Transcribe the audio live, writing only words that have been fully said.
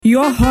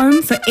your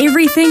home for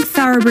everything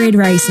thoroughbred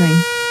racing.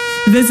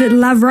 Visit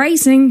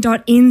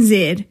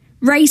LOVERACING.NZ,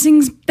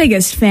 racing's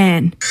biggest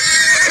fan.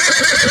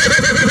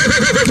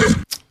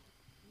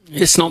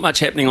 It's not much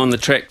happening on the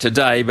track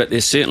today, but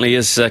there certainly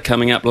is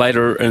coming up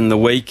later in the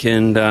week,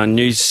 and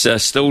news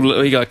still.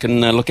 I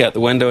can look out the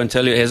window and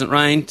tell you it hasn't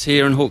rained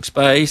here in Hawke's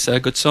Bay, so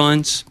good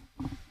signs.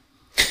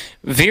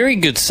 Very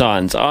good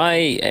signs.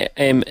 I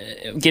am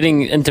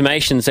getting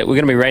intimations that we're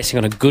going to be racing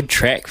on a good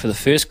track for the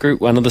first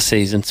Group 1 of the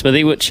season,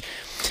 Smithy, which,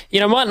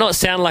 might not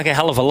sound like a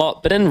hell of a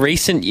lot, but in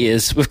recent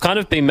years, we've kind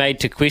of been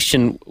made to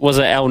question, was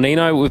it El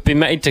Nino? We've been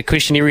made to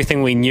question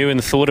everything we knew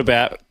and thought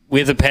about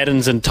weather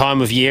patterns and time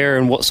of year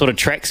and what sort of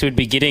tracks we'd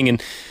be getting.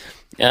 And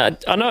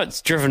I know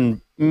it's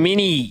driven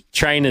many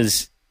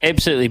trainers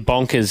absolutely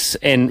bonkers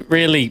and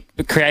really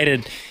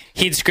created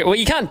head scratch. Well,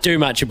 you can't do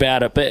much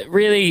about it, but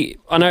really,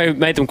 I know it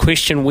made them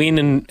question when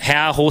and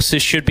how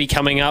horses should be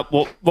coming up,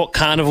 what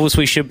carnivals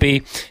we should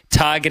be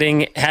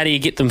targeting, how do you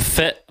get them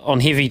fit on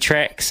heavy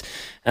tracks,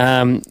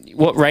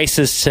 what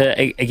races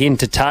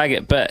to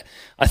target. But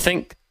I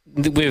think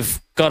we've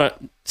got it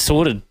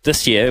sorted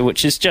this year,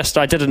 which is just,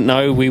 I didn't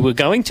know we were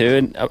going to,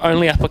 and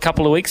only up a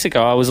couple of weeks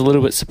ago I was a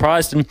little bit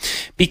surprised. And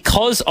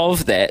because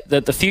of that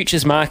the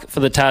futures market for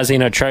the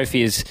Tarzino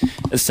Trophy has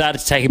started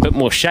to take a bit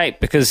more shape,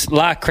 because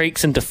La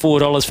Creek's into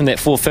 $4 from that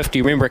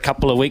 $4.50. Remember a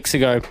couple of weeks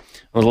ago,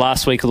 or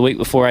last week or the week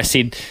before, I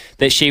said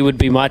that she would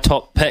be my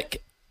top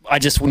pick. I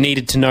just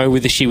needed to know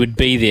whether she would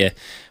be there.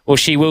 Well,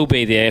 she will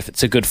be there if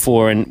it's a good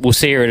 4, and we'll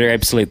see her at her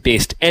absolute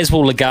best, as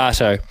will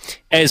Legato,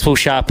 as will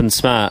Sharp and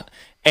Smart,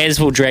 as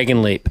will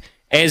Dragon Leap,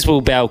 as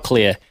will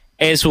Balclair,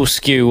 as will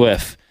Skew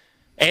Whiff,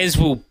 as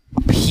will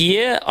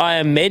Pierre, I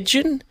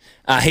imagine.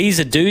 He's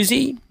a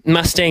doozy.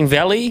 Mustang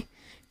Valley,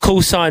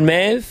 Cool Sign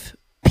Mav,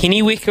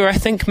 Pennywecker, I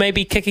think,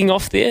 maybe kicking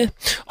off there.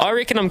 I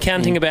reckon I'm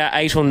counting about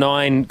 8 or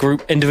 9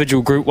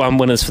 individual Group 1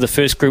 winners for the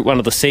first Group 1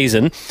 of the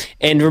season.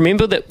 And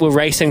remember that we're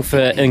racing for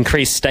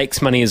increased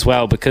stakes money as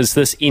well, because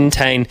this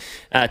Entain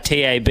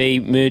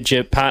TAB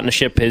merger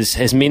partnership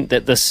has meant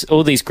that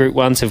all these Group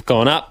 1s have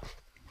gone up.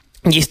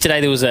 Yesterday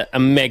there was a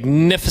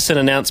magnificent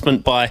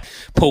announcement by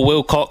Paul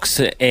Wilcox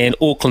and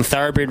Auckland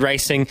Thoroughbred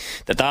Racing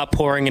that they're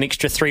pouring an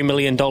extra $3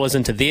 million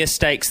into their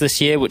stakes this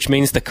year, which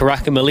means the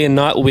Karaka Million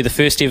Night will be the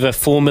first ever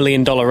 $4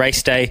 million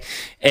race day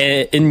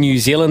in New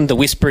Zealand. The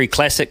Westbury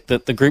Classic, the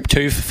Group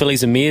 2 for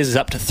fillies and mares, is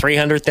up to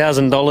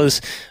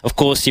 $300,000. Of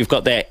course, you've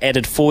got that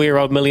added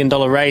 4-year-old $1 million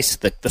race,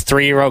 the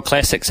 3-year-old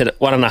Classics at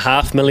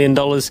 $1.5 million.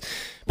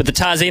 But the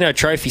Tarzino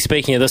Trophy,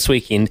 speaking of this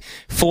weekend,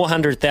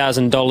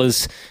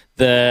 $400,000.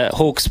 The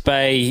Hawke's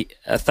Bay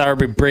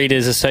Thoroughbred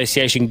Breeders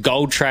Association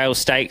Gold Trail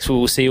Stakes, where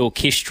we'll see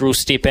Orchestral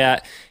step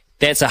out,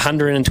 that's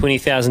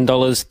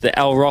 $120,000. The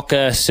Al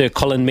Roca Sir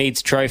Colin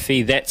Meads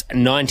Trophy, that's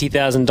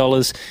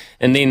 $90,000.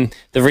 And then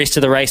the rest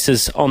of the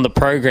races on the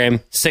program,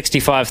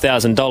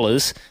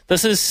 $65,000.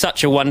 This is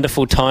such a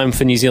wonderful time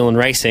for New Zealand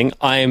racing.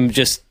 I am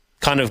just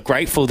kind of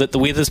grateful that the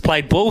weather's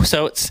played ball,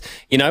 so it's,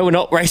 we're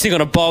not racing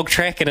on a bog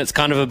track, and it's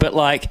kind of a bit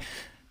like,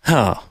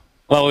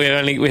 well,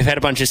 we've had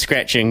a bunch of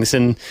scratchings,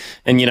 and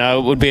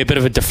it would be a bit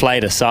of a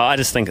deflator. So I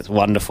just think it's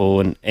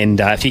wonderful, and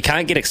if you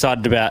can't get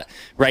excited about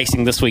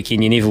racing this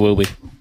weekend, you never will be.